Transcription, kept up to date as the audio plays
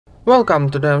Welcome,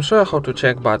 today I'm showing how to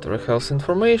check battery health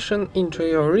information into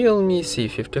your Realme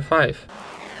C55.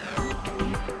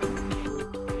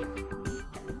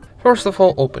 First of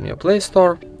all, open your Play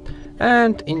Store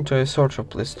and into a search of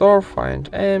Play Store find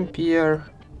Ampere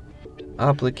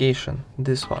application,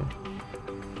 this one.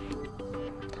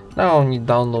 Now I'll need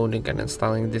downloading and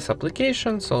installing this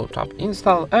application, so tap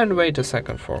install and wait a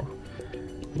second for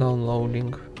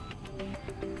downloading.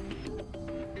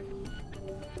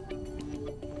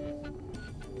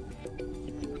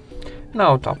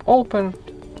 Now tap open,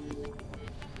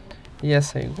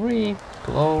 yes I agree,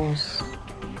 close,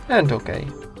 and OK.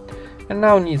 And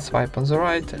now need swipe on the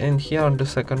right, and here on the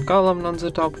second column on the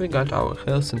top we got our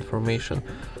health information,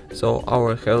 so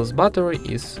our health battery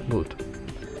is good.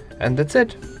 And that's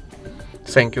it.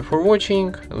 Thank you for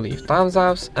watching, leave thumbs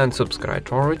up and subscribe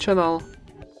to our channel.